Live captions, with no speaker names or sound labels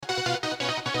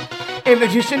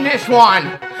Images in this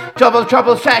one. Double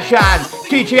trouble session.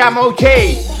 DJ MOT.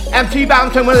 MC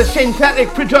Bouncin with a synthetic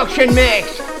production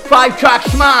mix. 5-track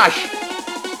smash.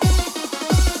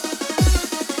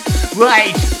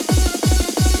 Right.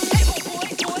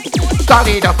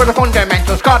 Studied up for the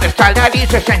fundamentals, got a style that is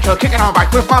essential. Kicking on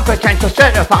back with my potential,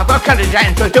 certified but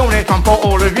confidential. Doing it on for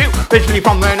all of you, originally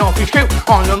from the northeast too.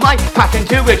 On the mic, passing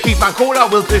to achieve my goal, I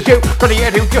will pursue. For the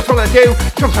year, just what I do,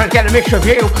 sometimes get a mixed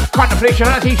review. Contemplation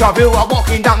and a teacher view, I'm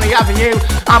walking down the avenue.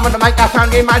 I'm on the mic, I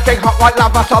sound in magic, hot white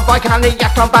lava, sub volcanic,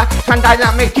 yes I'm back. Sound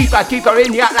dynamic, deeper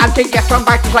in the Atlantic, yes I'm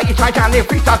back. Just like your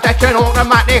Titanic, freestyle section,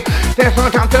 automatic. There's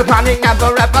no time to panic,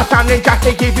 never ever sounding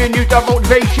drastic. Giving you the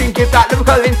motivation, give that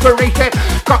lyrical inspiration.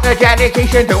 Got the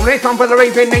dedication, doing it from for the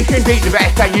raving nation. Be the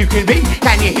best that you can be,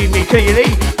 can you hear me clearly?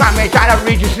 Family side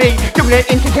outrageously, doing it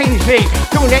instantaneously,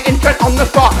 doing it instant on the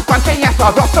spot. One thing yes,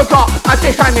 I've lost the plot. At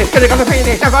this time it's gonna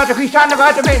finish, never to freestyle, never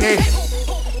to finish.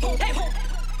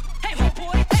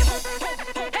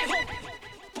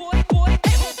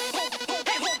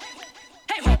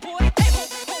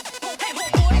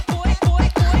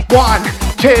 One,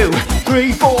 2,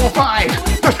 3, 4,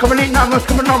 5. Just coming in, now must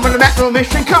coming on with the metal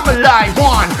mission, come alive.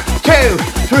 1, 2,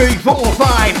 3, 4,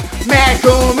 5.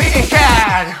 Metal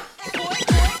mission.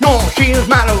 No shields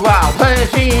matter well,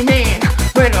 Percy mean.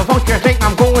 When the fuck you think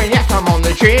I'm going, yes I'm on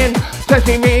the chin.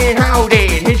 Percy mean,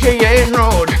 howdy, it's the end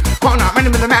road. On that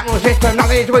minimum of the metal system,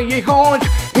 knowledge where you goes.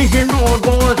 He's in road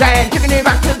wars and taking it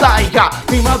back to lighter.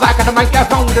 Be my back at the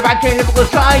microphone, the back in the little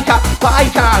striker.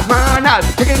 Fighters, man up,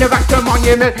 taking it back to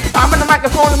monument. I'm on the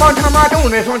microphone, the mountain, I'm right on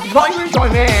this one, just like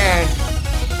enjoyment.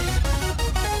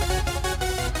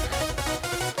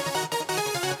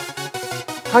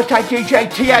 I'll take DJ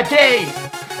TRD.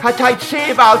 I'll take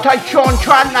Save, I'll take Sean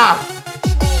Trantner.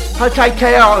 I'll take KO,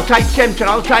 I'll take Simpson,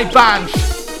 I'll take Bounce.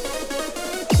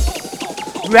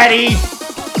 Ready?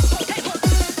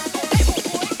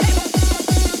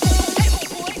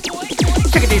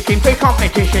 Sick of this team, play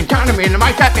competition, down to me in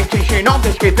my repetition. On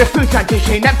the skip, the food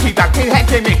transition, empty back in head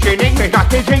mission. English, not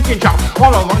this drinking shop,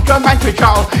 all I want to man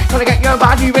control. Gotta get your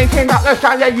body racing out the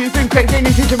style that you've been craving.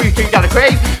 This is the music that I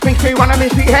crave, makes me wanna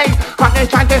misbehave. Hot and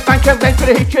time to find your legs for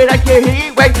the hit you like your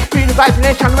heat wave. Feel the vibe in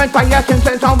the channel and fire,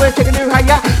 since on we're taking you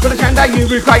higher. For the sound that you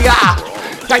require.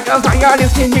 Like a fire,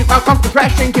 lifting you up from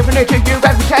depression, giving it to you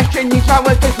every session. These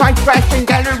hours is my expression,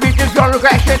 gonna read your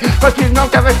aggression. But there's no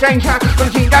devastation,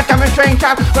 gonna see that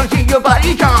demonstration. Gonna see your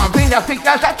body jump, in the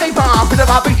figures that they bump. With the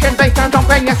vibration, bass and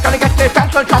jumping, yes, gotta get this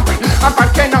dance jumping. I'm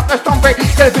punching up the stomping,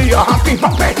 gonna do your humping,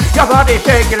 pumping. Your body's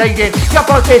circulating, your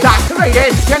body's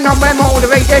activated. You're not more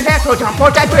motivated, that's what I'm for,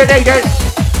 degradated.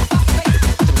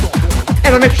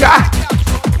 In a mixture.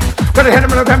 Gonna hit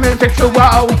him in a feminine picture,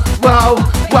 wow, wow,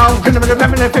 wow. Hit him in a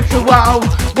feminine picture, wow,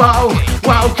 wow,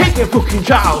 wow. Take your fucking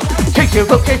child, take your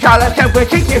fucking child. I said we're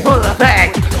taking full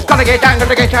effect. Gotta get down,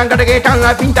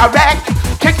 I've been direct.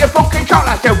 Take your fucking child,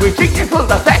 I said we're taking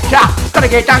full effect. Gotta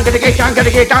get down, look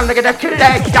at that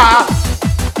collector.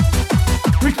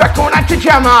 Respect all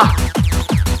anti-jammer.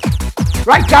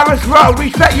 Right, Gareth Rowe,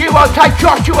 respect you, I'll take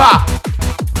Joshua.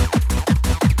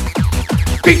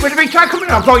 Beat with the beat, I'm coming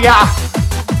on for ya.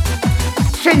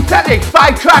 Synthetik,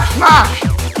 5-track smash.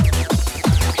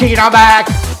 Kick it on back.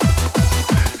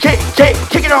 Kick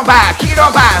it on back. Kick it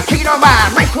on back. Kick it on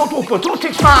back. Make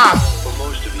 4-4-4-6 smash. For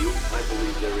most of you, I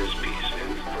believe there is peace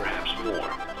and perhaps more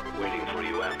waiting for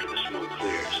you after the smoke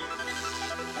clears.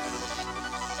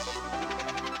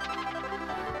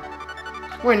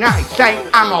 When I say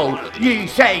ammo, you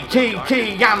say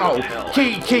TT ammo.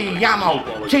 TT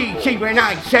ammo. TT when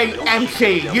I say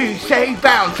MC, you say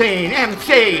Bouncin.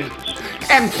 MC.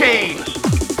 MC.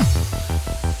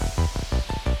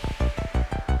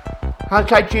 I'll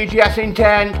take GGS in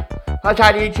 10. I'll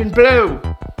take Agent Blue.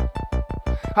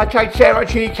 I'll take Sarah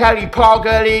G. Kelly, Paul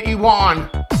Girl 81.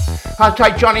 I'll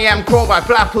take Johnny M. Crowbar,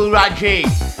 Blackpool Raji.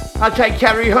 I'll take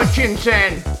Kerry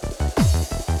Hutchinson.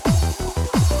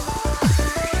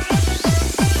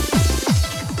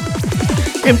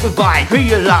 Improvise,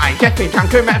 realize, get the time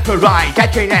to mesmerize,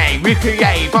 detonate,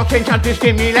 recreate, boxing time to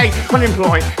stimulate,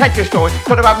 unemployed, head destroyed,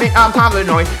 thought about me, I'm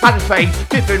paranoid, out of space,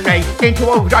 different race, into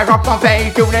overdrive, off my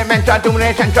face, doing it mental, doing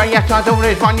it central, yes I'm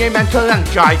doing it monumental and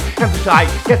shy, emphasize,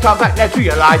 yes I'm back, let's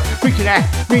realize,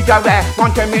 reconnect, redirect,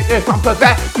 want to make this one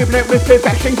perfect, giving it with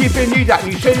perfection, giving you that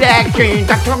new selection,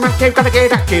 that's what I'm active, gotta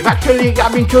get active, actually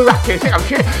I'm interactive, say I'm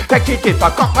shit, effective,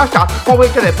 I got my stuff,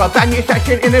 always deliver, brand new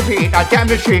session in the beat, I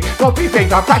demonstrate, don't be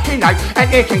big, I'm flashing out,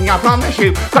 anything I promise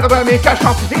you, gotta wear me just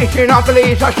composition, I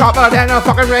believe I'm sharper than a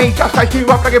fucking range, just like you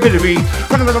up like a billy,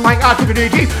 running with the mic, I took a new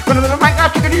deep, running with the mic, I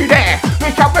took a new there,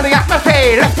 reach out for the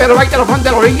atmosphere, let's get a right to the front,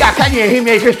 can you hear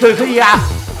me, just to see ya?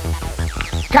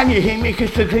 Can you hear me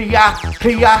crystal clear,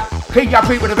 clear? Clear,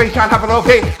 beat with the bass and have a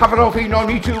low no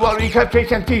need to worry, cause this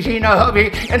MC's in a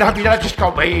hurry, and a hurry that I just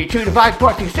got way to the vibe,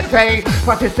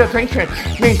 participation,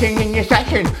 main thing in your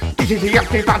session. This is the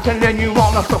active Bouncin, then you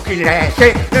wanna fucking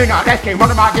lesson. You're not asking,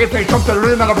 one of my gifts comes to the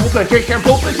room and a full position,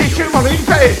 on the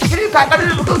face, get it back a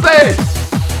little bit.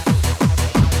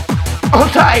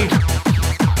 Outside,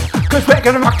 cause we're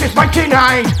gonna rock this mighty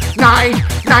night,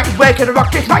 we're gonna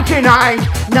rock this mighty night,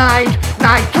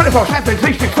 24/7,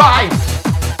 365.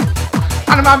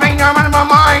 Out of my vein, I'm out of my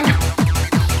mind.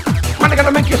 When I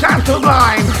gotta make you sound so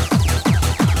blind.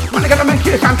 When I gotta make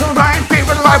you sound so blind. Beat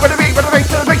with the light, with the beat, with the bass,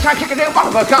 to the bass, I kick it in one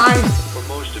of a kind. For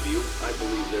most of you, I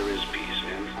believe there is peace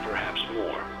and perhaps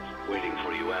more waiting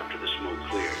for you after the smoke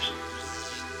clears.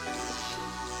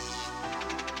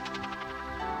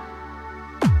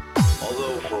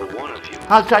 Although for one of you,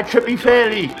 outside Trippy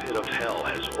Fairly. the pit of hell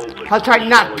has opened. Outside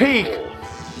Nat Peak.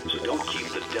 So don't keep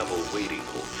the devil waiting,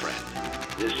 old friend.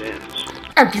 This ends.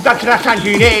 Empty Bouncin, that sounds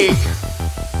unique.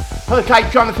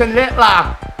 Outside Jonathan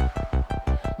Littler.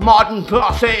 Modern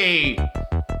Posse.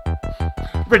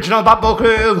 Original Bubble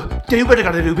Crew. Do what I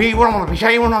gotta do, be what I wanna be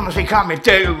saying, what I wanna say, can't me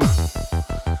do.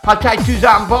 Outside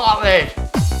Suzanne Bartlett.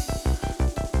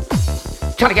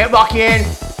 Trying to get rocking.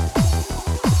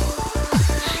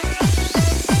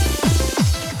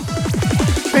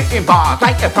 Spitting bars,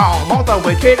 take the phone, all the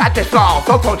wicked at the slow.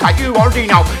 Photo type you already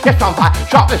know, yes I'm fine,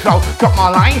 shot the slow. Drop my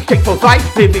lines, take for flight,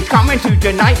 lyrics coming to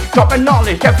the night. Dropping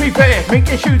knowledge every verse,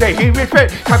 making sure they hear it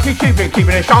fit. Can't be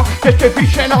keeping it strong,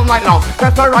 distribution all night long.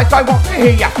 That's the right I want to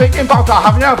hear ya, spitting bars I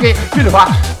have no fear. To the bar,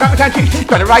 representation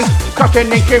better right. Cross the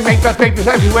nation, make best papers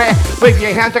everywhere. Wave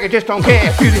your hands like I just don't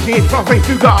care. Feel this need, free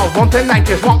to go. One thing like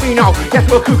just what we know, yes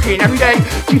we're cooking every day.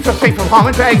 Keeps us safe from harm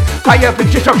and pain. Fire for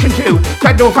destruction too,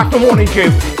 said no fact I'm warning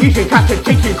you. Using passive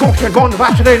teaching caution, born of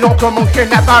accident, locomotion,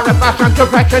 never a fast and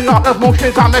suppression, lot of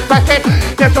motions I'm expecting.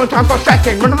 There's no time for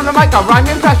stressing, run on the mic, I'm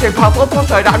rhyming impressive, powerful both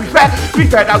side, I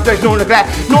respect out, there's no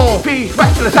neglect, north, east,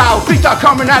 west to the south, please start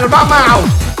coming out of our mouth.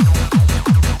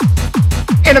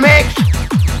 In a mix,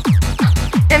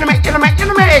 in a mix, in a mix, in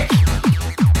a mix.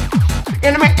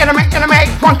 In a mix, in a mix, in a mix.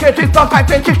 1, 2, 3, 4, 5,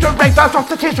 6, 6, 7, 8, verse off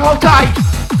the tits all tight.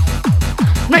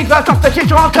 8 verse off the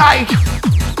tits all tight.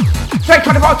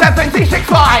 24/7,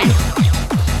 365.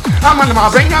 I'm under my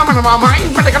brain, I'm under my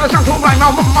mind. But I gotta sound so right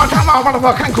now, one more time, I wanna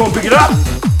can't go and pick it up.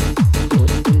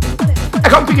 I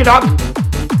can't pick it up.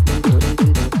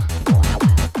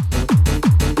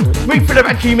 Wait for the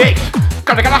venti mix.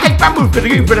 Gotta hype and move for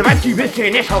the for the venti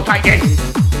missing this whole tight in.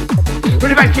 For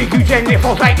the venti goose in this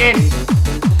whole tight in.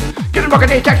 Get a rock at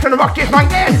this text and a rock this mic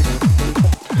then.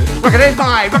 Rock at this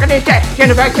vibe, rock at this text. Get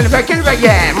it back, get it back, get it back,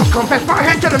 yeah. Must confess my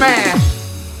head to the mess.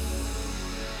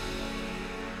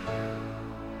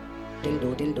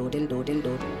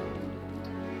 Dindo.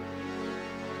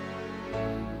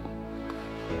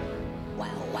 Wow.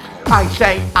 I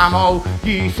say ammo,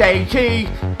 you say T,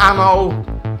 ammo.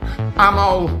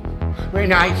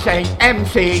 When I say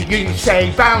MC, you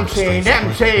say bouncing,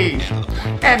 MC.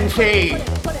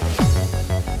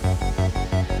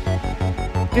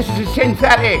 This is a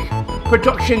Synthetik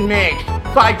production mix,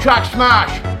 5-track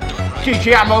smash.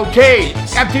 DJ MOT,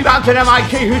 empty Bouncin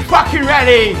MIT, who's fucking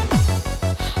ready?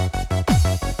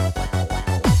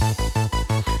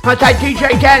 Outside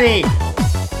DJ Denny.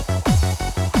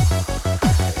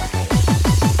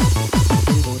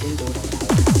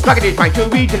 Look at this mic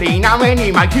too easily, now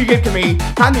any mic you give to me.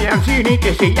 I'm the MC you need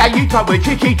to see, yeah you talk with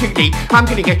strategically. I'm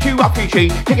gonna get you off your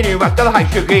sheet, taking you up to the high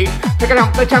degree. Taking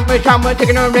up the temperature, we're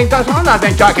taking a ring dust on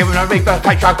adventure. Giving a ring dust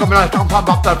tight shot, coming on, don't pump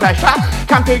up the pressure.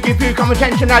 Can't take you for common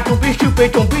sense and I don't be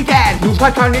stupid, don't be dead. New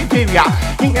pattern inferior,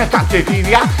 think that's not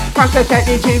superior. Faster set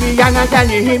interior, and then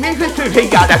you hear me crystal clear.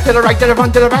 Left to the right, to the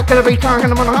front, to the back, to the bass tongue,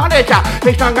 and I'm on a hard edge.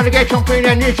 Bass tongue gonna get jumping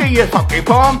and you see you fucking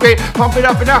pump it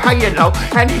up in a high and low.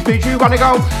 Any speed you wanna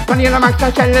go, running on the max,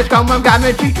 I said let's go, I'm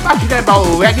gonna teach you about the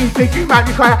bow. Any speed you might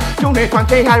require, don't this one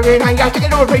say Harry and I got to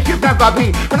get over place you've never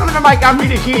been. When I'm on the mic, I'm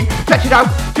really keen, stretch it out,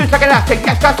 just like elastic,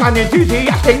 yes that's an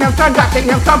enthusiastic, I'm fantastic,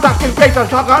 I'm fantastic, place on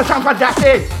top, gonna sound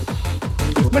fantastic.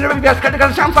 When the baby's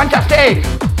gonna sound fantastic.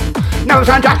 No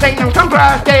fantastic, no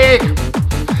fantastic.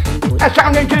 I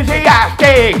sound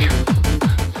enthusiastic.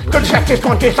 Gonna set this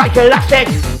one just like elastic.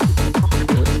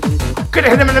 Gonna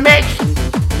hit him in the mix.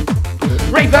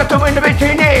 Rave out the window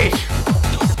between it.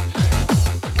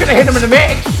 Gonna hit him in the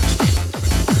mix.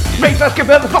 Rave out, give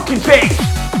her the fucking fix.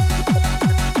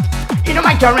 In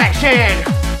my direction.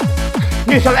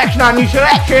 New selection on new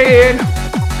selection.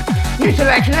 New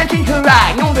selection and into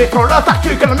right. No this for a fact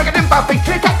you're gonna make an imperfect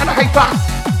attack and a hyper.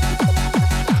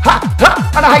 Ha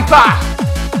and a hyper.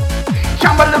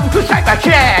 Somebody look who's cyber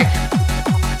check.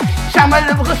 Sound my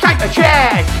lyrical sight of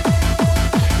chest.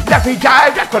 Let me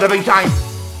dive, that's what I've been saying.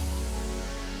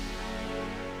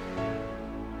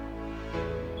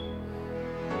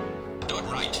 Do it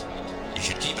right. You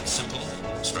should keep it simple,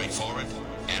 straightforward,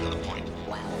 and to the point.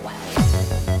 Wow, wow.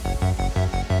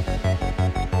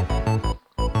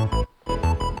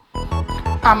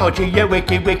 I'm OG, you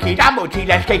wicked, wicked. I'm OG,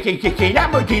 let's kick it.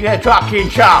 I'm OG, let's rockin'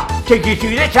 sharp. Take you to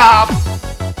the top.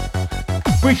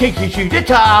 We take you to the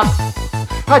top.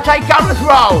 I take Gareth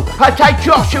Rowe. I take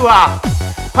Joshua.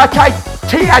 I take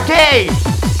TID.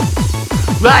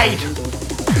 Right.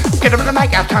 Get up on the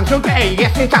mic, I sound so gay.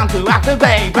 Yes, it sounds to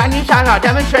activate. Brand new sound, I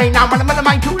demonstrate. Now when I'm on the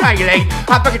mic to regulate.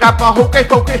 I pick it up, I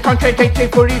focus,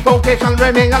 concentrate, fully focus on the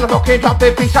remain on the focus of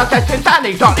the piece of test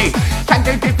insanity. Time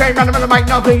to defend, run on the mic,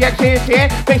 no PX here.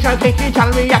 Face on thinking,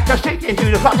 trying to react, just sticking to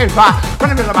the fucking fire. Run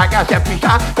on the mic, I said, please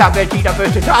stop. Stop the G, the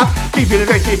first to top. Deep in the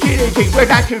versatility, we're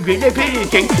not to be the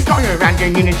ability. Join around your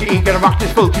unity, gonna rock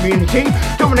this full community.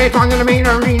 Dominate on the main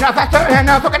arena, faster than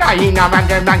a fucking hyena.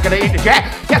 Random, gonna interject.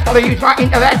 Yes, I'll use my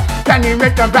intellect. Brand new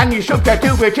rhythm, brand new subject,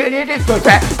 do it till it is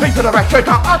perfect. Think for the rest of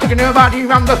the time, I'm taking nobody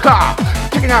round the car.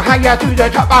 Taking a higher to the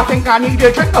top, I think I need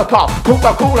a drink of pop.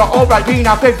 Coca-Cola or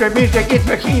Ribena, favorite music is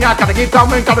Machina. Gotta keep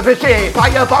going, gotta persist.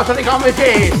 Firebox on the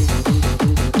conversation.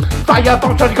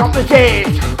 Firebox on the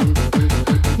conversation.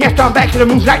 Yes, I'm back to the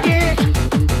moves like this.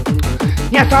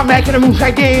 Yes, I'm back to the moves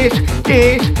like this.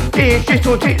 This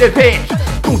will take the piss.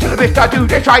 To the best I do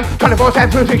this right, 24/7,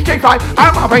 365. Out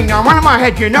of my brain now, one in my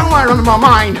head, you know I'm on my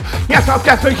mind. Yes, I'm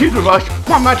definitely feel the rush.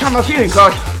 One more time I'm feeling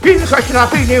crushed. Feel the question I'm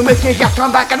feeling with it. Yes, I'm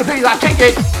back, gonna pay that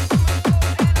ticket.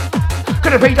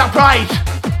 Gonna pay that price.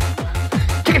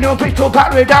 Taking no place to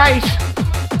paradise.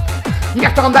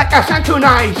 Yes, I'm back, that sounds too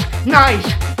nice. Nice.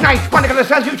 When I gonna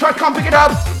sell you twice, come pick it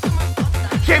up.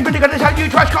 Same when I gonna sell you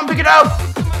twice, come pick it up.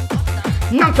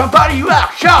 Not somebody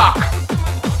rock shock.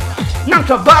 Not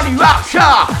somebody rock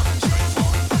shock.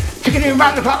 Taking it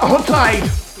around the clock the whole time.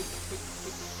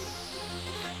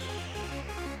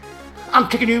 I'm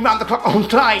taking you around the clock the whole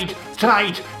tide.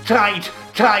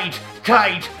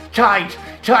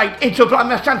 It's a blind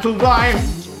man stand to rhyme.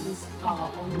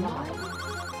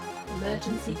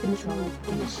 Emergency control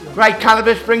initiated. Right,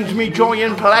 cannabis brings me joy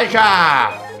and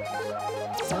pleasure.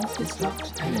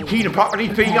 Self-destruct. Healing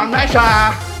properties beyond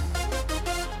measure.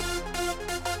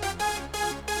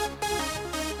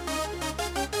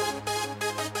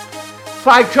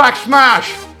 Five-track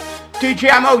smash. DJ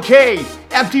MOT.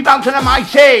 Empty Bouncin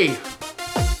MIC.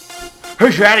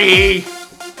 Who's ready?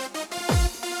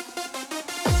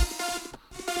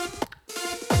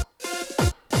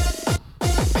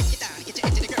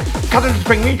 Colours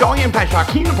bring me joy and pleasure.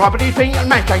 Healing properties beyond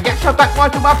measure. Yes, I'm back. Why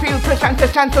do I feel present a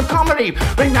sense of comedy?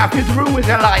 Bring that to the room with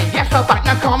a light. Yes, I'm back.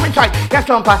 Now come inside. Yes,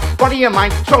 I'm back. Body and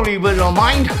mind. Slowly with your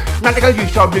mind. Medical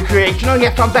use of recreational.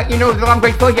 Yes, I'm back. You know that I'm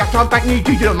grateful. Yes, I'm back. Need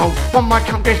to do the most. One more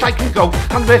time, just like you go.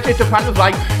 Converse is the part of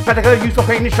life. Medical use of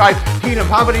pain and strife. Healing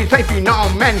poverty safely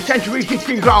known. Many centuries it's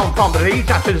been grown. From the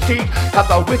leaves after the seed. Have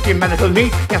the wicked medical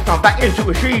need. Yes, I'm back into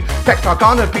a tree. Text are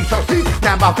gonna be so sweet.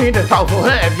 Now my feelings powerful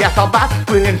herb. Yes, I'm back.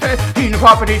 Willing fair. Healing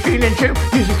property, feeling true.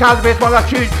 Using cannabis while I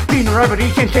choose. Healing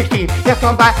remedy since 16. Yes,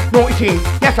 I'm back. 18.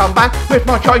 Yes, I'm back with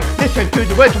my choice. Listen to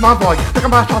the words of my voice. Look at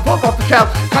myself up off the shelf.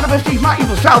 Cannabis is my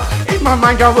evil self. In my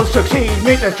mind I will succeed.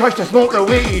 Make the choice to smoke the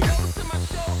weed.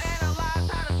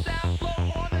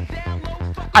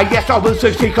 Yes, I will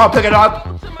succeed. Can't pick it up.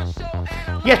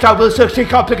 Yes, I will succeed.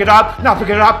 Can't pick it up. Now pick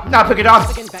it up. Now pick it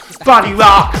up. Body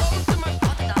rock.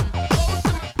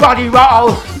 Body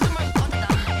roll.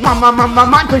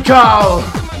 Mind control.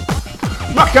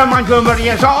 Rock your mind, your money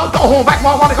is all. Go home, back,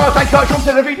 more, wanna go, take your jump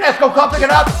to the beat, let's go, come pick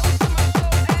it up.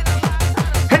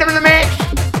 Hit them in the mix.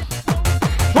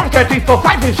 1, 2, 3, 4,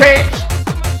 5, and 6.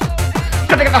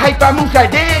 Gotta get the hyper moves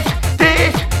like this.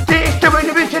 Doing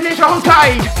the bitch in this whole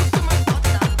tide.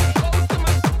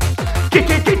 Doing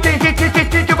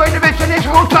the bitch in this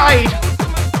whole tide.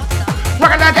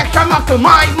 Rockin' that extra muscle,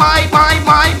 my.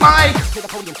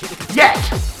 Yes.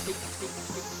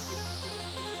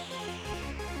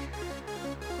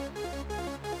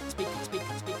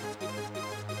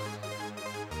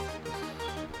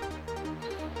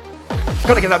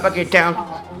 Gotta get up and get down.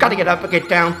 Gotta get up and get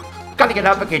down. Gotta get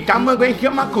up and get down. We're going to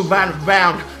your muscle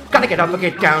round. Gotta get up and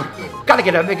get down. Gotta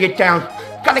get up and get down.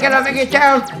 Gotta get up and get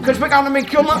down. Cause we're gonna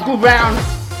make your muscle round.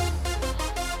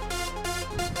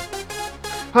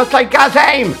 I'll take Gaz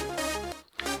Aim.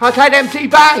 I'll take MC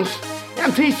Banks.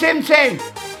 MC Simpson.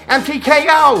 MC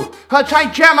KO. I'll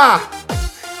take Gemma.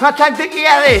 I'll take Vicky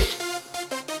Ellis.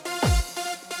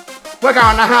 We're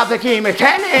gonna have the game of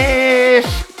tennis.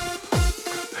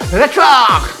 Let's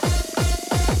rock!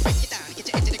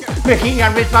 Making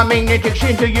and with my main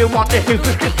addiction. Do you want this new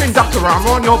prescription? Doctor, I'm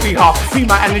on your behalf. See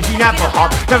my energy never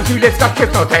hot. Never to lift up,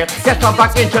 shift no tail. Yes, I'm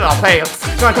back into the fail.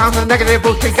 Going down to the negative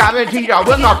bullshit, guaranteed I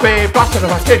will not be. Busted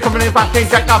if I stay coming in fast,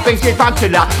 inject nothing, shit, fancy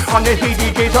that. On this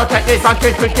EDG, so take this, I'm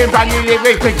switching brand new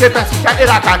lyrics, make the best shit that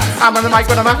I can. I'm on the mic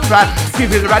when I'm after that.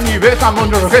 Give you the brand new verse, I'm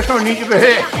under a fish, no need to be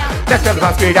here. Let's tell the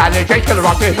best grade and the chase, kill the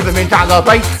rock here for the mental of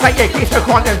base. Like a case of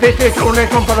quantum, this is only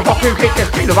come for the fucking kick, this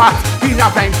kilo bar. He's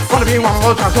not playing, wanna be one of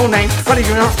those, that's all name. But if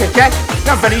you're not to jet,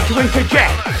 not ready to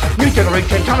interject. New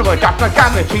generation, trying to adapt, I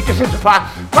guarantee this is a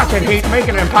fact. Watching heat,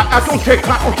 making an impact, I don't take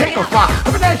flat, don't take no flat.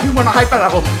 But there's you on a hyper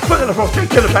level, put the floor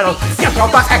straight to the pedal. Yes, I'm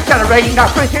back accelerating,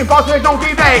 now switching bosses, don't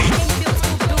debate.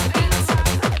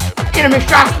 In a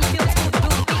mixture,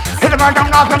 hit the man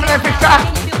down, now I'm in a fixture.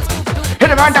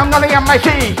 Hit the man down, now the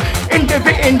MIC.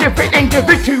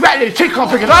 Individuality,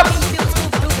 can't pick it up.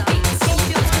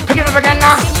 Pick it up again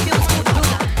now.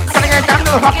 Gotta get down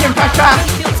to the fucking pressure.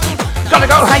 Gotta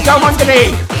go hang go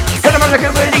underneath. Hit them a look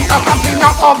at really not something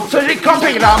not obsolete, can't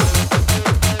pick it up.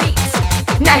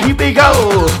 Now here we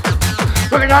go.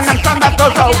 We're gonna understand that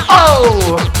goes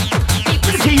oh.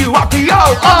 See you up to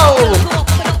oh.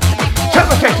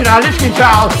 Turbo section, our list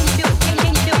control.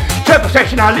 Turbo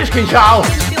section, our list control.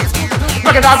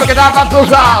 Look at that, that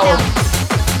goes out.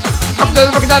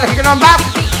 Look at that, kicking on back.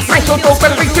 Nice little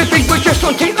better big 50, we're just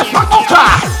on team, that's my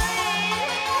ultra.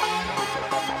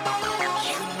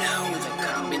 You know the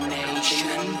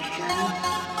combination.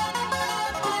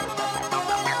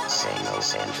 Single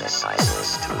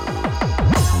synthesizers too.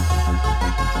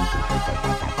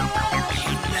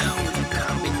 You know the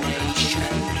combination.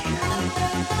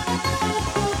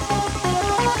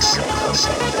 Single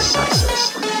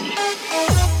synthesizers too.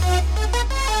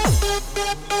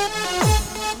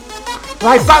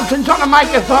 Right, Bouncin on the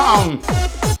microphone.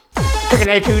 Taking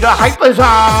it to the hyperzone.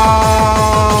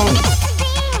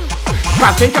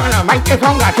 Bouncin on the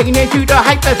microphone, I'm taking it to the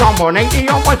hyperzone. 180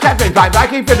 on 175, I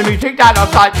keep the music that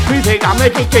outside. Music I'm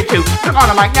addicted to. Took on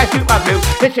the mic, now super blue.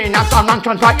 Listen, I'm some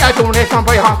nonsense, like you're doing this on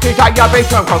very hard to take your bass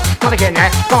drum close. Gotta get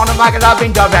there, got on the mic and I've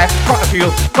been done there. Got the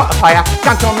fuel, got the fire.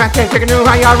 Dance on that, taking a new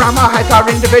higher around my head. Our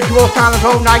individual style of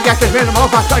home, now yes, there's minimal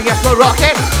faster, yes, we're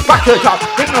rocking. Back to the top,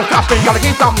 ain't no stopping, gotta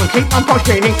keep on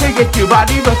pushing to get you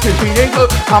body, but to feeling good,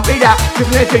 can't be that,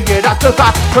 giving it to you, that's the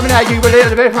fact, coming at you a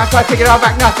little bit faster, take it all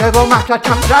back, now, several match, I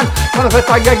can't done, one of us,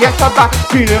 yes, I'm back,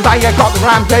 feeling bad, you got the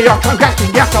rams, they are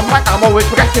transgressing, yes, I'm back, I'm always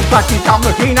progressing, plus he's on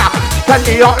the Tina,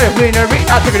 plenty of it, in the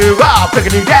arena, taking you up,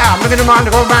 taking you down, looking around,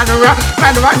 go round and round,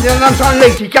 and I'm so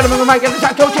lazy, get them in the mic, and it's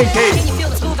not so tasty,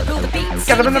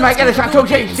 get them in the mic, and it's not so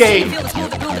tasty,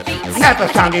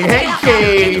 never sounding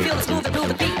hasty.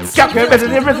 Jump here, better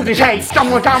than rhythm is hate.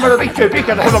 Someone down with a beat too big,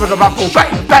 gonna hit him with a buckle,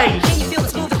 bass.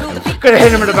 Gonna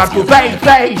hit him with a buckle, bass.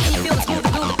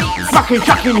 Fucking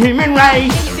chucking human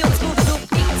race.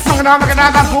 Fucking on, look at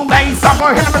that buckle, bass. I'm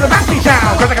gonna hit him with a bouncy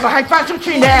sound, cause I got a high five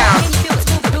switching down.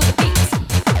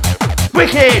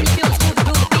 Wicked.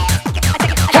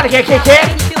 Try to get kicked.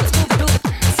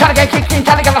 Try to get kicked in,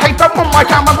 try to get a high five one more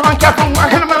time. I'm gonna hit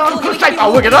him with a little straight,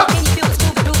 I'll wig it up.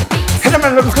 Hit him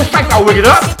with a little straight, I'll wig it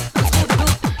up.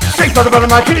 Straight from the bottom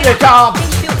to the top.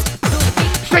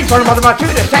 Straight from the bottom to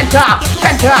the center.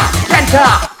 Enter.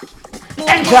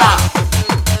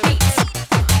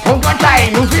 Hold on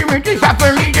tight, moving with this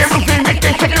upper leader, moving with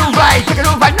this second right,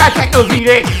 not techno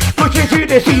beat. Push it to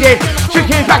the seat,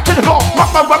 shake it back to the floor.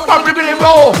 Ribbon and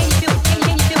roll.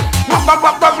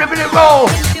 Ribbon and roll.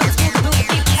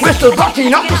 We're still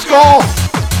boxing up the score.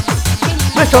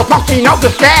 We're still boxing up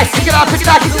the stairs. Pick it up,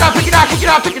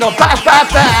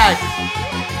 back.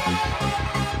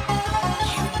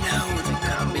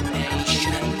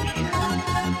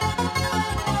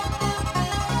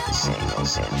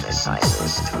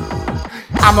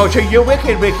 I'ma see you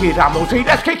wicked, I'ma see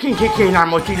that's kicking,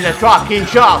 I'ma see that's rocking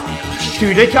sharp.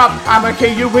 To the top, I'ma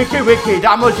see you wicked,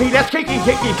 I'ma see that's kicking,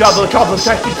 double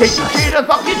session, take you to the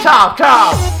fucking top.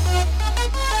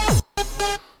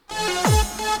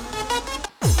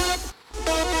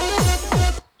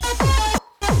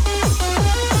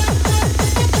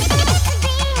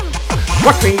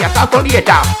 Watch me as I pull you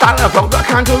down, start from the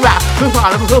counter rap, move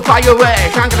on and fly away,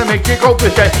 can't gonna make you go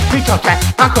berserk, beat your set,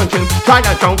 I consume, try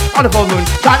not tone, on the full moon,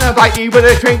 try to bite you with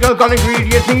a twinkle, got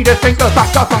ingredients, need a twinkle,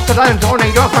 faster than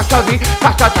tornado, faster beat,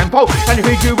 faster tempo, and if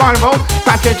you want more,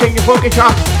 faster take your fucking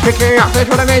chance, picking up, that's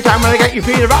what I mean, I'm gonna get you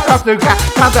feeling right off the cat,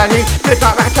 time that in, this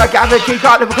time I gather, she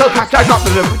got the cool faster, got the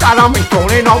loop, that on me,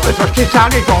 thrown in, all this, she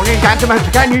sounded thrown in, gentlemen,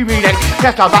 can you read it,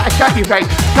 that's all that I shut your face,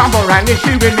 come around and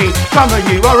shoot with me, some of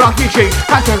you are rocky sheep,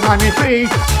 Factors rhyming free,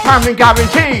 rhyming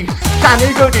guarantee.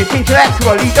 Sounding good, it's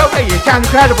intellectually okay, it sounds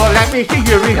incredible. Let me see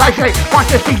you rehydrate, want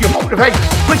to see you motivate.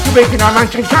 Quick to making our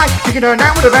mountain time, taking her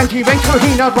down with a anti-bank, so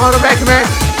he knows what I recommend.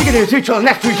 Taking it till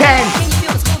next weekend.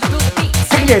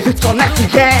 Taking it till next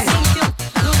weekend.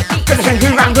 Gonna send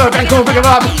you round the bank, come pick it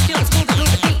up.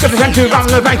 Gonna send you round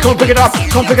the bank, come pick it up,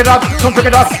 come pick it up, come pick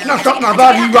it up. Now stop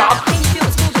nobody rock.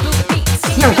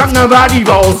 Now stop nobody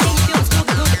roll.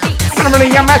 When I'm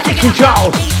really massive control.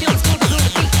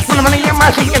 When I'm really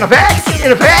massive in effect,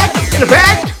 in effect, in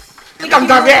effect. Wrong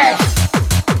direct.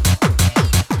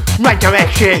 Right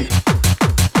direction.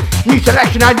 New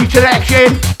selection, I new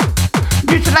selection.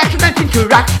 New selection, I think to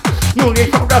rack. Newly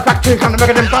from the factory, on the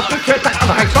mega and bust, on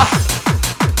the hyper.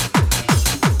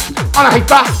 On a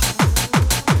hyper.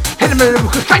 Hit him in the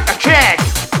because take the check.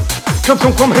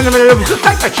 Come, hit him in the because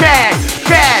take the check.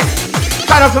 Check.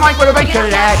 Sign off the mic with a baker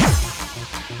leg.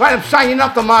 Right, I'm signing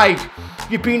off the mic.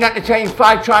 You've been entertained,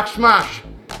 5-track smash.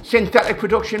 Synthetik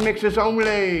production mixers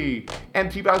only.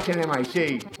 Empty Bouncin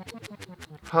MIC.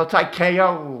 Hold tight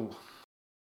KO.